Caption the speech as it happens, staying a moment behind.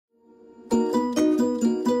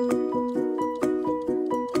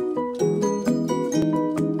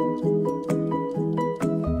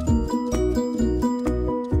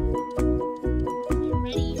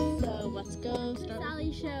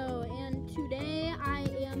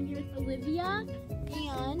Olivia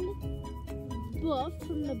and Boof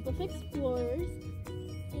from the Boof Explorers.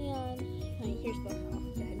 And here's Boof. I'll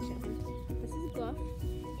go ahead and show him. This is Boof.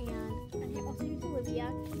 And also here's Olivia.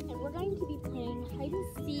 And we're going to be playing hide and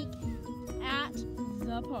seek at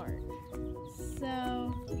the park.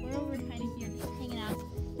 So we're over kind of here just hanging out,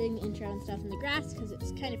 doing the intro and stuff in the grass because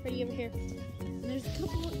it's kind of pretty over here. And there's a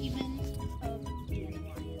couple even of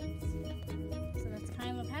dandelions. So that's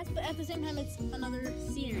kind of a pass, but at the same time it's another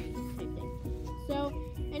scenery type thing. So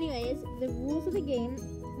anyways, the rules of the game,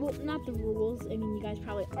 well, not the rules, I mean you guys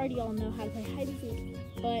probably already all know how to play hide and seek,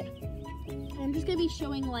 but I'm just going to be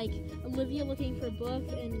showing like Olivia looking for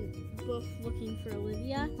Boof and Boof looking for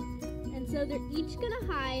Olivia. And so they're each going to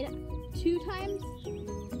hide 2 times.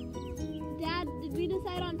 Dad, did we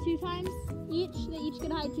decide on 2 times each? They each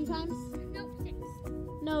could hide 2 times? No, 6.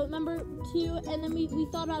 No, remember 2, and then we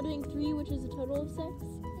thought about doing 3, which is a total of 6?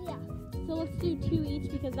 Yeah. So let's do 2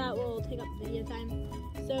 each because that will take up video time.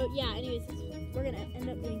 So yeah, anyways, we're going to end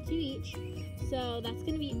up doing 2 each. So that's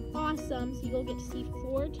going to be awesome. So you'll get to see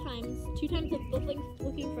 4 times, 2 times of Boof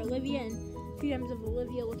looking for Olivia and 2 times of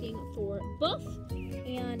Olivia looking for Boof.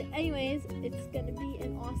 And anyways, it's going to be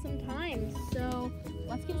an awesome time. So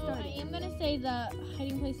let's get started. I am going to say the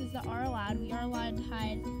hiding places that are allowed. We are allowed to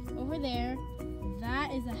hide over there.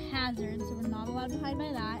 That is a hazard, so we're not allowed to hide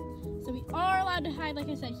by that. So we are allowed to hide, like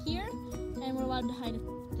I said, here. And we're allowed to hide at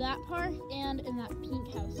that park and in that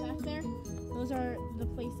pink house back there. Those are the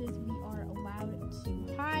places we are allowed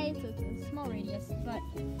to hide, so it's a small radius. But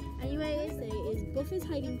anyways, Boof is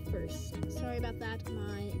hiding first. Sorry about that,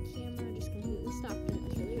 my camera just completely stopped and it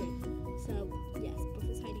was really weird. So yes, Boof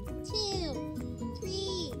is hiding first. 2,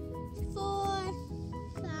 3, 4,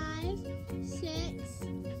 5, 6,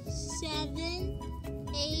 7,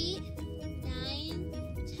 8, 9,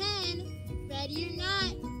 10. Ready or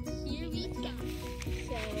not, here we go.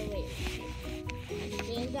 So wait,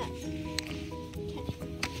 stand up.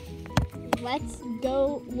 Let's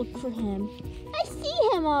go look for him. I see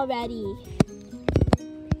him already.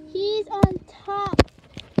 He's on top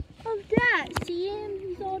of that. See him?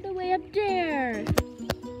 He's all the way up there.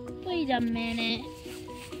 Wait a minute.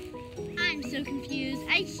 I'm so confused.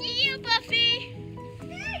 I see you, Buffy.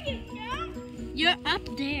 There you go. You're up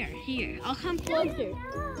there. Here, I'll come closer.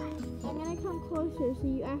 I'm gonna come closer so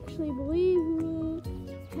you actually believe me.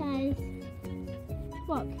 Because,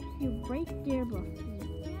 look, you're right there, Buffy.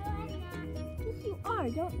 You are,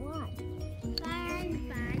 don't lie. Fine,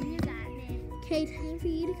 you got me. Okay, time for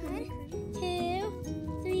you to come.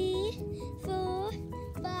 2, 3, 4,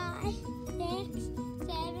 5, 6,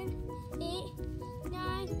 7, 8,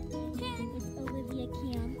 9, 10. It's Olivia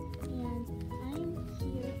Cam, and I'm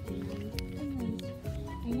here, and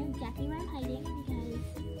I know exactly where I'm hiding because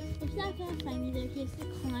if he's not gonna find me there, he has to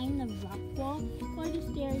climb the rock wall or the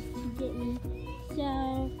stairs to get me.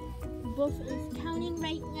 So, Boof is counting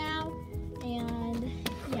right now. And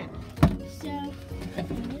yeah, so I'm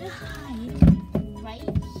gonna hide right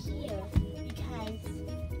here because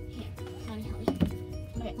here, let me help you.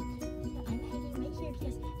 Okay, so I'm hiding right here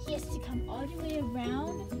because he has to come all the way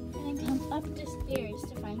around and then come up the stairs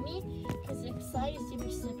to find me because the slide is super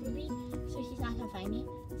slippery, so he's not gonna find me.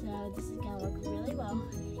 So this is gonna work really well,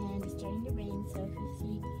 and it's starting to rain, so if you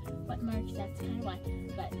see what marks, that's kind of why.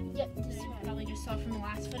 But yep, this is probably just saw from the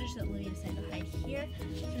last footage that Olivia said to hide here.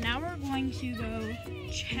 So now we're going to go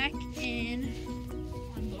check in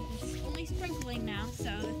on Boof. It's only sprinkling now, so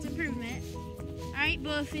it's improvement. All right,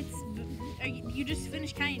 Boof, you just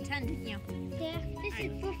finished counting 10, didn't you? Yeah, this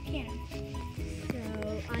is Boof Cam. So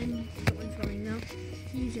I'm the one filming though.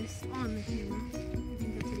 He's just on the camera. I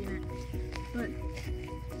think that's what he meant. But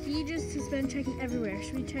he just has been checking everywhere.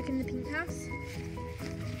 Should we check in the pink house?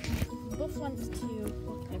 Boof wants to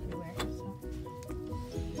look everywhere, so.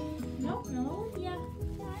 No, yeah.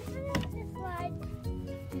 I forgot this slide.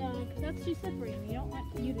 No, because that's too slippery. We don't want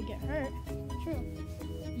you to get hurt. True.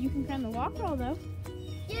 You can climb the walk wall though.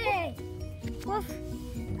 Yay! Woof.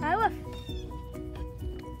 Hi, Woof.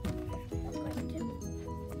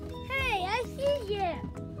 Hey, I see you.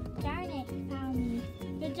 Darn it, you found me.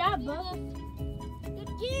 Good job, Boof.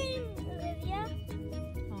 Good game, Olivia.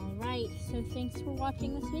 Alright, so thanks for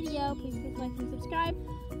watching this video. Please click like and subscribe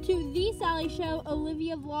to The Sally Show,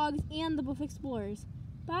 Olivia Vlogs, and the Boof Explorers.